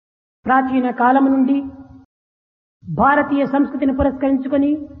ప్రాచీన కాలము నుండి భారతీయ సంస్కృతిని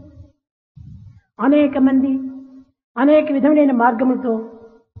పురస్కరించుకొని అనేక మంది అనేక విధములైన మార్గములతో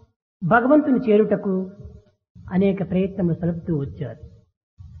భగవంతుని చేరుటకు అనేక ప్రయత్నములు సలుపుతూ వచ్చారు.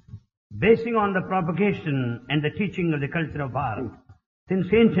 Basing on the propagation and the teaching of the culture of Bharat, since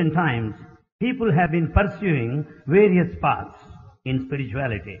ancient times, people have been pursuing various paths in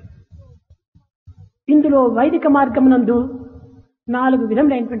spirituality. ఇందులో వైదిక మార్గమునందు 4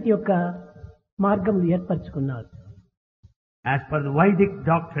 విధములైనటువంటి యొక్క మార్గములు ఏర్పరచుకున్నారు. As per the Vedic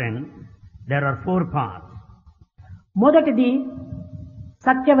doctrine, there are 4 paths. మొదటిది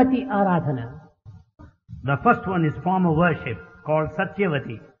సత్యవతి ఆరాధన. The first one is form of worship called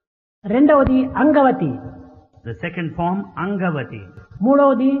Satyavathi. రెండవది Angavati. The second form, Angavathi.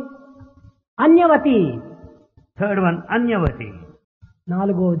 మూడవది అన్యవతి. Third one, Anyavathi.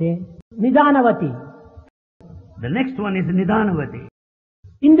 నాలుగవది నిదానవతి. The next one is Nidanavathi.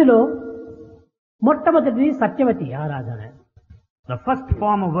 ఇందులో మొట్టమొదటిది సత్యవతి ఆరాధన. The first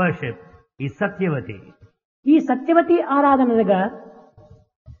form of worship is Satyavathi. ఈ సత్యవతి ఆరాధనగా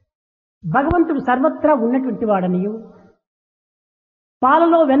భగవంతుడు సర్వత్రా ఉన్నటువంటి వాడనియు,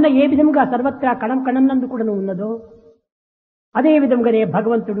 పాలలో వెన్న ఏ విధంగా సర్వత్రా కణం కణంనందు కూడా ఉన్నదో అదే విధంగానే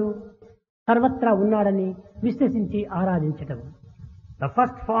భగవంతుడు సర్వత్రా ఉన్నాడని విశ్వసించి ఆరాధించటం. The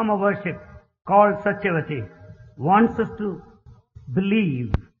first form of worship called Satyavathi wants us to believe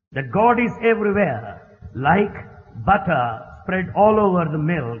that God is everywhere, like butter spread all over the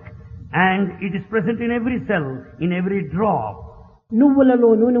milk, and it is present in every cell, in every drop. నువ్వులలో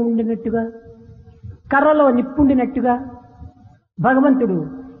నూనె ఉండినట్టుగా, కర్రలో నిప్పుండినట్టుగా భగవంతుడు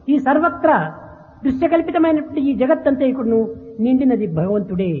ఈ సర్వత్రా దృశ్యకల్పితమైనటువంటి ఈ జగత్తంతా ఇక్కడను నిండినది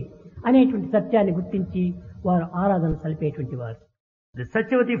భగవంతుడే అనేటువంటి సత్యాన్ని గుర్తించి వారు ఆరాధన సలిపేటువంటి వారు. The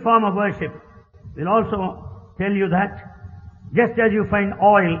Satyavathi form of worship will also tell you that just as you find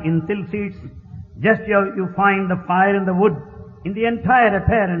oil in silk seeds, just as you find the fire in the wood, in the entire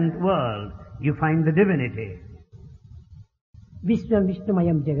apparent world, you find the divinity. విశ్వం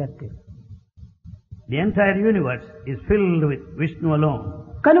విష్ణుమయం జగత్. The entire universe is filled with Vishnu alone.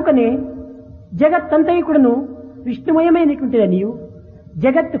 కనుకనే జగత్తంతైకుడును విష్ణుమయమైనటువంటిదనియు,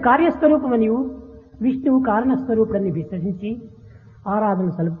 జగత్తు కార్యస్వరూపమనియు, విష్ణువు కారణస్వరూపుడని విశ్వసించి ఆరాధన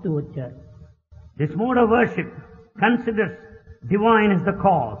సలుపుతూ వచ్చారు. This mode of worship considers divine as the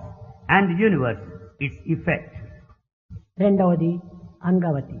cause and the universe its effect. రెండవది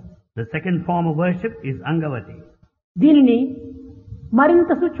Angavati. The second form of worship is Angavathi. దీనిని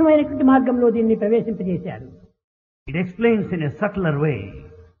మరింత సూక్ష్మమైనటువంటి మార్గంలో దీన్ని ప్రవేశింపజేశారు. It explains in a subtler way.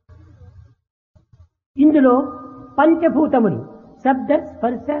 ఇందులో పంచభూతములు శబ్ద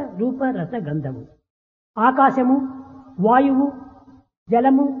స్పర్శ రూప రస గంధము, ఆకాశము, వాయువు,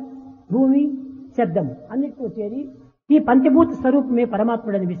 జలము, భూమి, శబ్దము అన్నిటితో చేరి ఈ పంచభూత స్వరూపమే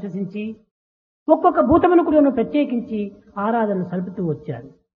పరమాత్ముడని విశ్వసించి ఒక్కొక్క భూతమును కూడా ప్రత్యేకించి ఆరాధన సలుపుతూ వచ్చారు.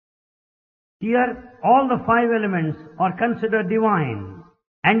 Here all the 5 elements are considered divine,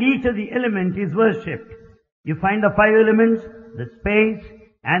 and each of the element is worshipped. You find the 5 elements, the space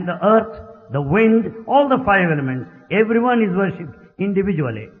and the earth, the wind, all the 5 elements, everyone is worshipped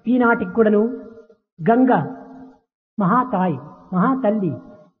individually. ఈనాటికి కూడాను గంగా మహాతాయి, మహాతల్లి,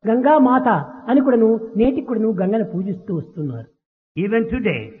 గంగా మాత అని కూడాను నేటికి కూడాను గంగను పూజిస్తూ వస్తున్నారు. Even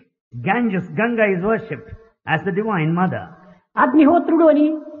today, Ganga is worshipped as the divine mother. అగ్నిహోత్రుడు అని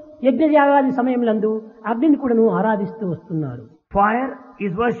యజ్ఞయాగాది సమయంలందు అగ్నిని కూడాను ఆరాధిస్తూ వస్తున్నారు. Fire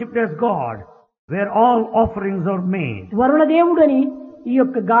is worshipped as God, where all offerings are made. వరుణదేవుడు అని ఈ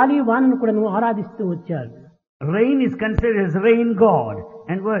యొక్క గాలి వానను కూడాను ఆరాధిస్తూ వచ్చారు. Rain is considered as rain god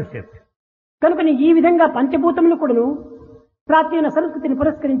and worshipped. కనుకని ఈ విధంగా పంచభూతములు కూడాను ప్రాచీన సంస్కృతిని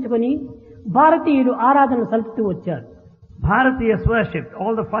పురస్కరించుకొని భారతీయులు ఆరాధన సలుపుతూ వచ్చారు. Bharatiyas worshipped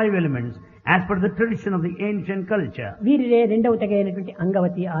all the 5 elements as per the tradition of the ancient culture. వీరిరే రెండవ తెగైనటువంటి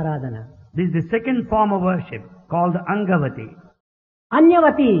అంగవతి ఆరాధన. This is the second form of worship called Angavathi.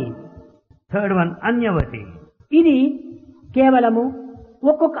 అన్యవతి. Third one, Anyavathi. ఇది కేవలము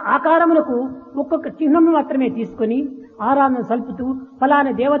ఒక్కొక్క ఆకారములకు ఒక్కొక్క చిహ్నము మాత్రమే తీసుకొని ఆరాధన సలుపుతూ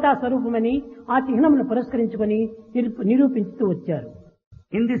ఫలానా దేవతా స్వరూపమని ఆ చిహ్నమును పురస్కరించుకొని నిరూపించుతూ వచ్చారు.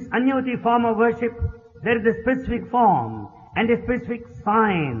 In this Anyavathi form of worship, there is a specific form and a specific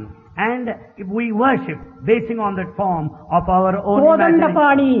sign, and we worship basing on that form of our own imagination.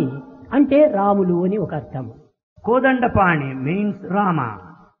 Kodandapani అంటే రాములు అని ఒక అర్థం. Kodandapani means Rama.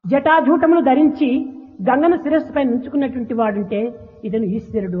 జటాజూటములు ధరించి గంగను శిరస్సుపై ఉంచుకున్నటువంటి వాడంటే ఇతను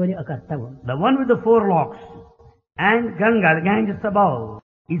ఈశ్వరుడు అని ఒక అర్థం. The one with the 4 locks and Ganga, the Ganges above,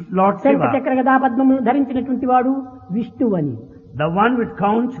 is Lord Shiva. చక్ర గదా పద్మమును ధరించినటువంటి వాడు విష్ణువు అని. The one which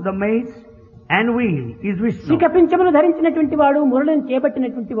counts the mace and wheel is Vishnu. శిఖపించమును ధరించినటువంటి వాడు, మురళిని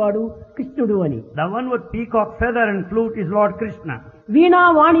చేపట్టినటువంటి వాడు కృష్ణుడు అని. The one with peacock feather and flute is Lord Krishna. వీణా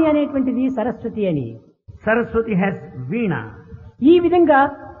వాణి అనేటువంటిది సరస్వతి అని. Saraswati has Veena. ఈ విధంగా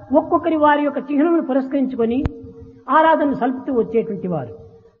ఒక్కొక్కరి వారి యొక్క చిహ్నమును పురస్కరించుకొని ఆరాధనను సల్పుతూ వచ్చేటువంటి వారు.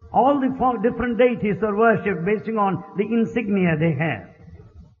 All the four different deities are worshipped basing on the insignia they have.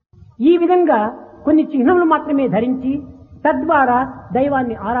 ఈ విధంగా కొన్ని చిహ్నములు మాత్రమే ధరించి తద్వారా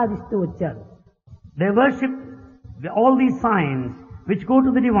దైవాన్ని ఆరాధిస్తూ వచ్చారు. They worship all these signs which go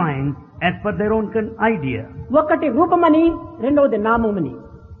to the divine as per their own idea. ఒకటి రూపమని, రెండవది నామమని.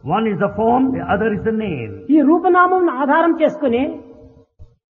 One is the form, the other is the name. ఈ రూపనామమును ఆధారం చేసుకుని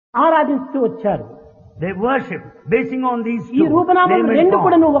ఆరాధిస్తూ వచ్చారు. They worship basing on these ఈ two, రూపనామం name and రెండు form.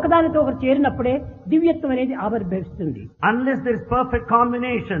 కూడా ఒకదానితో ఒకటి చేరినప్పుడే దివ్యత్వం అనేది ఆవిర్భవిస్తుంది. Unless there is perfect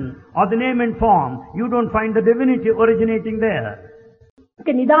combination of the name and form, you don't find the divinity originating there. ఇక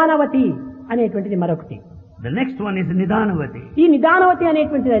నిదానవతి అనేటువంటిది మరొకటి. The next one is Nidanavathi. ఈ నిదానవతి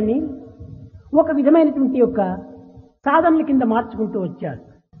అనేటువంటి దాన్ని ఒక విధమైనటువంటి యొక్క సాధనల కింద మార్చుకుంటూ వచ్చారు.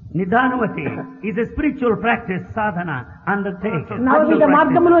 Nidanavathi is a spiritual practice sadhana undertaken. నవవిధ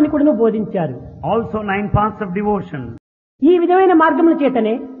మార్గములను కూడా బోధించారు. Also 9 paths of devotion. ఈ విధమైన మార్గముల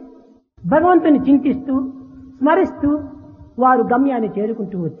చేతనే భగవంతుని చింతిస్తూ స్మరిస్తూ వారు గమ్యాన్ని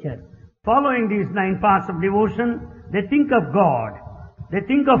చేరుకుంటూ వచ్చారు. Following these 9 paths of devotion, they think of God, they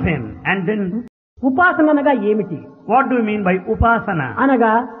think of Him, and then ఉపాసన అనగా ఏమిటి? what do you mean by upasana?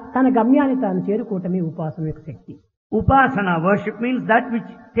 అనగా తన గమ్యాన్ని తాను చేరుకోవటమే ఉపాసన యొక్క శక్తి. Upasana worship means that which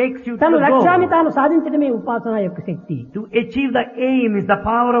takes you to తన the లక్ష్యాన్ని goal. తాను సాధించడమే ఉపాసన యొక్క శక్తి. To achieve the aim is the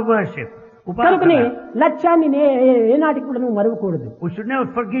power of worship. కనుకనే Upasana. లక్ష్యాన్ని ఏనాటికి కూడా నువ్వు మరవకూడదు. We should never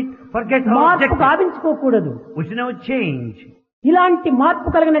forget our మార్పు objective. సాధించుకోకూడదు. We should never change. ఇలాంటి మార్పు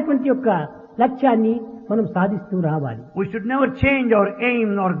కలిగినటువంటి యొక్క లక్ష్యాన్ని మనం సాధిస్తూ రావాలి. We should never change our aim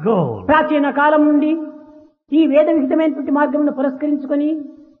or goal. ప్రాచీన కాలం నుండి ఈ వేద విహితమైనటువంటి మార్గమును పురస్కరించుకొని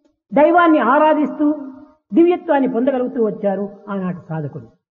దైవాన్ని ఆరాధిస్తూ దివ్యత్వాన్ని పొందగలుగుతూ వచ్చారు ఆనాటి సాధకులు.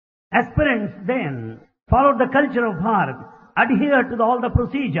 Aspirants then followed the culture of Bharat, adhered to all the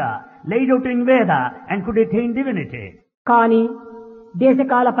procedure laid out in Veda and could attain divinity. కానీ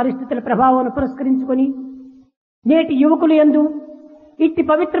దేశకాల పరిస్థితుల ప్రభావాన్ని పురస్కరించుకొని నేటి యువకులు యందు ఇట్టి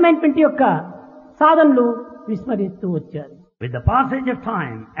పవిత్రమైనటువంటి యొక్క సాధనలు విస్మరిస్తూ వచ్చారు. With the passage of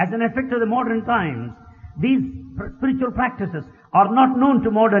time, as an effect of the modern times, these spiritual practices are not known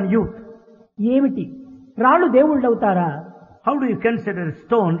to modern youth. ఏమిటి? రాళ్ళు దేవుళ్ళు అవుతారా? How do you consider a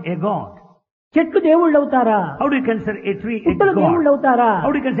stone a god? చెట్లు దేవుళ్ళు అవుతారా? How do you consider a tree a పుట్టలు దేవుళ్ళు god? అవుతారా?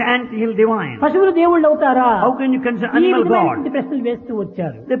 How do you consider ant hill divine? పశువులు దేవుళ్ళు అవుతారా? How can you consider ఈ animal విధమైనటువంటి god? ప్రశ్నలు వేస్తూ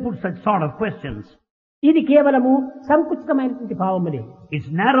వచ్చారు. They put such sort of questions. ఇది కేవలము సంకుచితమైనటువంటి భావములే. It's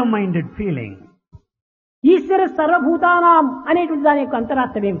narrow-minded feeling. ఈశ్వర సర్వభూతానాం అనేటువంటి దాని యొక్క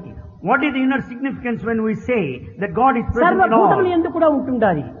అంతరార్థం ఏమిటి? What is the inner significance when we say that God is present in సర్వభూతములు all? ఎందుకు కూడా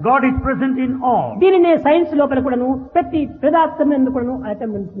ఉంటుండాలి. God is present in all. దీనినే సైన్స్ లోపల కూడాను ప్రతి పదార్థం ఎందుకు కూడాను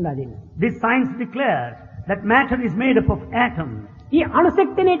ఆటం ఉంటున్నది. This science declares that matter is made up of atoms. ఈ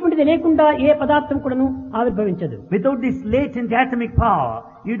అణుశక్తి అనేటువంటిది లేకుండా ఏ పదార్థం కూడాను ఆవిర్భవించదు. Without this latent atomic power,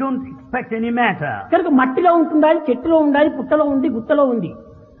 you don't expect any matter. కనుక మట్టిలో ఉంటుండాలి, చెట్టులో ఉండాలి, పుట్టలో ఉంది, గుట్టలో ఉంది.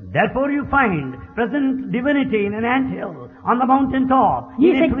 Therefore you find present divinity in an anthill, on the mountain top, ఈ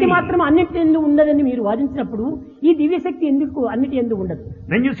in a శక్తి tree. మాత్రం అన్నిటి ఎందుకు ఉండదని మీరు వాదించినప్పుడు ఈ దివ్య శక్తి ఎందుకు అన్నిటి ఎందుకు ఉండదు?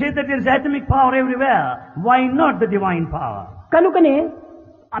 When you say that there is atomic power everywhere, why not the divine power? కనుకనే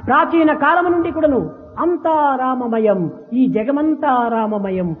ఆ ప్రాచీన కాలం నుండి కూడాను అంతా రామమయం, ఈ జగమంతా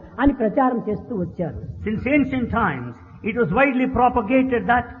రామమయం అని ప్రచారం చేస్తూ వచ్చారు. Since ancient times, it was widely propagated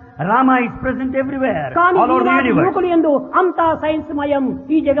that Rama is present everywhere, కానీ all over the ఈనాటి universe. యువకులు యందు అంతా సైన్స్ మయం,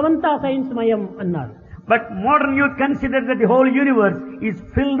 ఈ జగమంతా సైన్స్ మయం అన్నారు. But modern youth consider that the whole universe is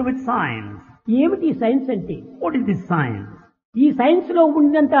filled with science. ఏమిటి ఈ సైన్స్ అంటే? What is this science? ఈ సైన్స్ లో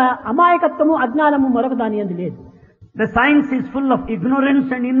ఉన్నంత అమాయకత్వము అజ్ఞానము మరొక దాని యందు లేదు. The science is full of ignorance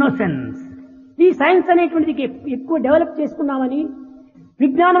and innocence. ఈ సైన్స్ అనేటువంటిది ఎక్కువ డెవలప్ చేసుకున్నామని,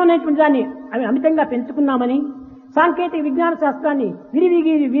 విజ్ఞానం అనేటువంటి దాన్ని అమితంగా పెంచుకున్నామని, సాంకేతిక విజ్ఞాన శాస్త్రాన్ని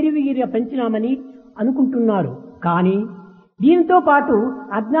విరివిగిరిగా పెంచినామని అనుకుంటున్నారు. కానీ దీనితో పాటు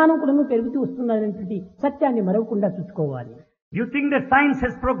అజ్ఞానం కూడా పెరుగుతూ వస్తున్నటువంటి సత్యాన్ని మరవకుండా చూసుకోవాలి. You think that science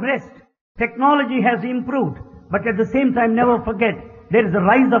has progressed, technology has improved, but at the same time never forget there is a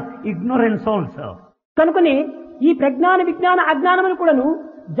rise of ignorance also. కనుకనే ఈ ప్రజ్ఞాన విజ్ఞాన అజ్ఞానములు కూడాను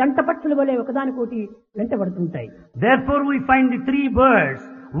జంట పక్షుల వలె ఒకదానికోటి వెంటబడుతుంటాయి. Therefore we find the three birds,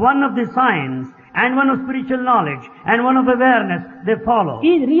 one of the science and one of spiritual knowledge and one of awareness, they follow.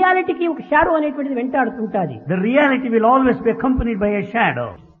 ఈ రియాలిటీకి ఒక షాడో అనేటువంటిది వెంటాడుతుంటాది. The reality will always be accompanied by a shadow.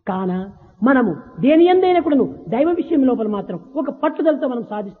 కాన మనము దేని యందైనా కూడా దైవ విషయం లోపల మాత్రం ఒక పట్టుదలతో మనం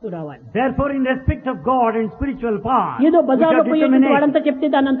సాధిస్తూ రావాలి. Therefore, in respect of God and spiritual path, ఏదో బజార్లో పోయేటువంటి వాడంతా చెప్తే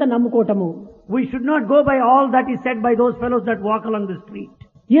దాన్నంతా నమ్ముకోవటము. we should not go by all that is said by those fellows that walk along the street.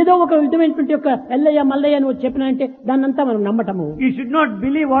 ఏదో ఒక విధమైనటువంటి ఒక ఎల్లయ్య మల్లయ్య అని చెప్పినంటే దాన్నంతా మనం నమ్మటము. You should not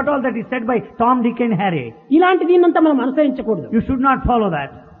believe what all that is said by Tom, Dick and Harry. ఇలాంటి దీన్నంతా మనం అనుసరించకూడదు. You should not follow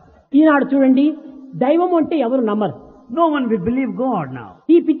that. ఈనాడు చూడండి, దైవం అంటే ఎవరు నమ్మరు. No one will believe God now.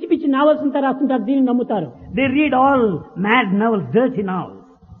 ఈ పిచ్చి పిచ్చి నావల్స్ అంతా రాస్తుంటారు, దీన్ని నమ్ముతారు. They read all mad novels, dirty novels.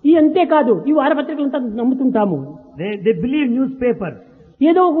 ఈ అంతేకాదు, ఈ వారపత్రికలంతా నమ్ముతుంటాము. They believe newspapers.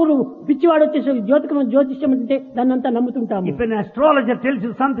 ఏదో ఒకరు పిచ్చివాడు వచ్చేసి జ్యోతిష్యం అంటే దాన్ని అంతా నమ్ముతుంటాము. If an astrologer tells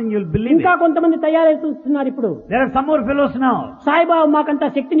you something, you'll believe ఇంకా it. కొంతమంది తయారవుతున్నారు ఇప్పుడు. There are some more fellows now. Saibaba మాకంతా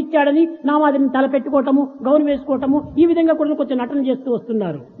శక్తినిచ్చాడని నామాదిని తల పెట్టుకోవటము, గౌను వేసుకోవటము, ఈ విధంగా కూడా కొంచెం నటన చేస్తూ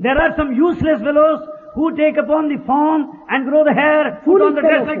వస్తున్నారు. There are some useless fellows who take upon the form and grow the hair, put on the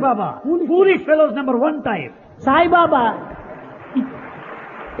dress like Baba. Foolish fellows, number one type. Saibaba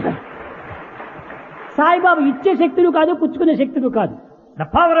ఇచ్చే శక్తులు కాదు, పుచ్చుకునే శక్తులు కాదు. The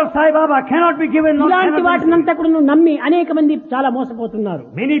power of Sai Baba cannot be given. ఇలాంటి వాటినంతా కూడా నమ్మి అనేక మంది చాలా మోసపోతున్నారు.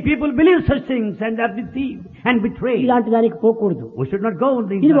 Many people believe such things and are deceived and betrayed. ఇలాంటి దానికి పోకూడదు. We should not go in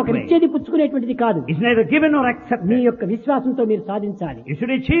ఇది that ఒక way. ఇచ్చేది పుచ్చుకునేటువంటిది కాదు. It's neither given nor accepted. మీ యొక్క విశ్వాసంతో మీరు సాధించాలి. You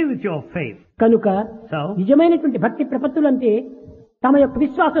should achieve with your faith. కనుక So, నిజమైనటువంటి భక్తి ప్రపత్తులంటే తమ యొక్క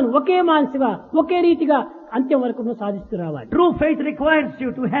విశ్వాసం ఒకే మానసిగా ఒకే రీతిగా అంత్యం వరకు సాధిస్తూ రావాలి. true faith requires you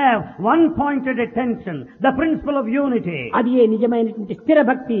to have one-pointed attention, the principle of unity. అది నిజమైనటువంటి స్థిర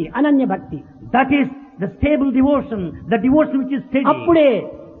భక్తి, అనన్య భక్తి. That is the stable devotion, the devotion which is steady. అప్పుడే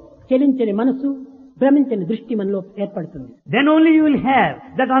చలించని మనసు, భ్రమించని దృష్టి మనలో ఏర్పడుతుంది. Then only you will have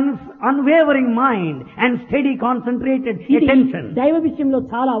that unwavering mind and steady concentrated attention. దైవ విషయంలో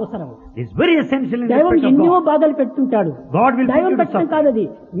చాలా అవసరం. It's very essential in దైవం respect of ఎన్నో God. బాధలు పెడుతుంటాడు. God will put దైవం you to పెట్టడం suffering. కాదది,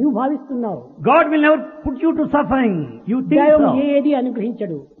 నువ్వు భావిస్తున్నావు. God will never put you to suffering. You think దైవం so. ఏది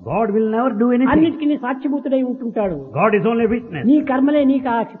అనుగ్రహించడు. God will never do anything. అన్నిటికీ నీ సాక్షిభూతుడై ఉంటుంటాడు. God is only witness. నీ కర్మలే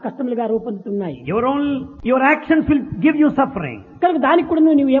నీకు కష్టములుగా రూపొందుతున్నాయి. Your actions will give you suffering. కనుక దానికి కూడా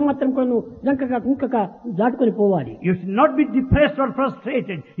నువ్వు ఏమాత్రం కూడా నువ్వు కుంకక దాటుకొని పోవాలి. You should not be depressed or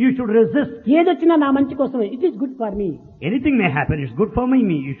frustrated. You should resist. ఏదొచ్చినా నా మంచి కోసమే. It is good for me. Anything may happen. It's good for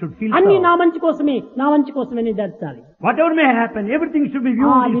me. You should feel అన్ని so. నా మంచి కోసమే నిర్ధారించాలి. Whatever may happen, everything should be ఆ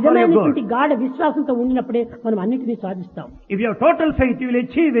viewed for your విధమైనటువంటి good. గాఢ విశ్వాసంతో ఉండినప్పుడే మనం అన్నిటినీ సాధిస్తాం. If you have total faith, you will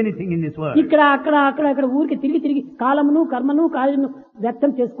achieve anything in this world. ఇక్కడ అక్కడ ఊరికి తిరిగి కాలమును కర్మను కార్యను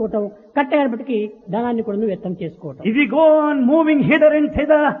వ్యక్తం చేసుకోవటం, కట్టబట్టికి ధనాన్ని కూడా వ్యక్తం చేసుకోవటం. If you go on moving hither and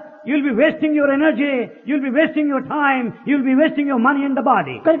thither, you will be wasting your energy, you will be wasting your time, you will be wasting your money and the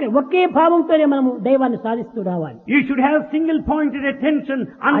body. కనుక ఒకే భావంతోనే మనము దైవాన్ని సాధిస్తూ రావాలి. You should have single-pointed attention,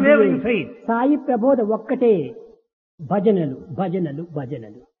 unwavering faith. Sai ప్రబోధ ఒక్కటే, భజనలు భజనలు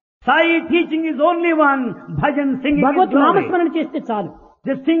భజనలు. Sai teaching is only one, bhajan, singing His Bhagwat glory. నామస్మరణ చేస్తే చాలు.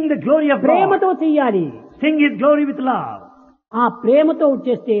 Just sing the glory of God. ప్రేమతో చెయ్యాలి. Sing His glory with love. ఆ ప్రేమతో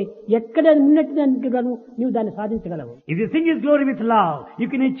చేస్తే ఎక్కడ ఉన్నట్టు నువ్వు దాన్ని సాధించగలవు. If you sing His glory with love, you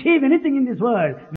can achieve anything in this world.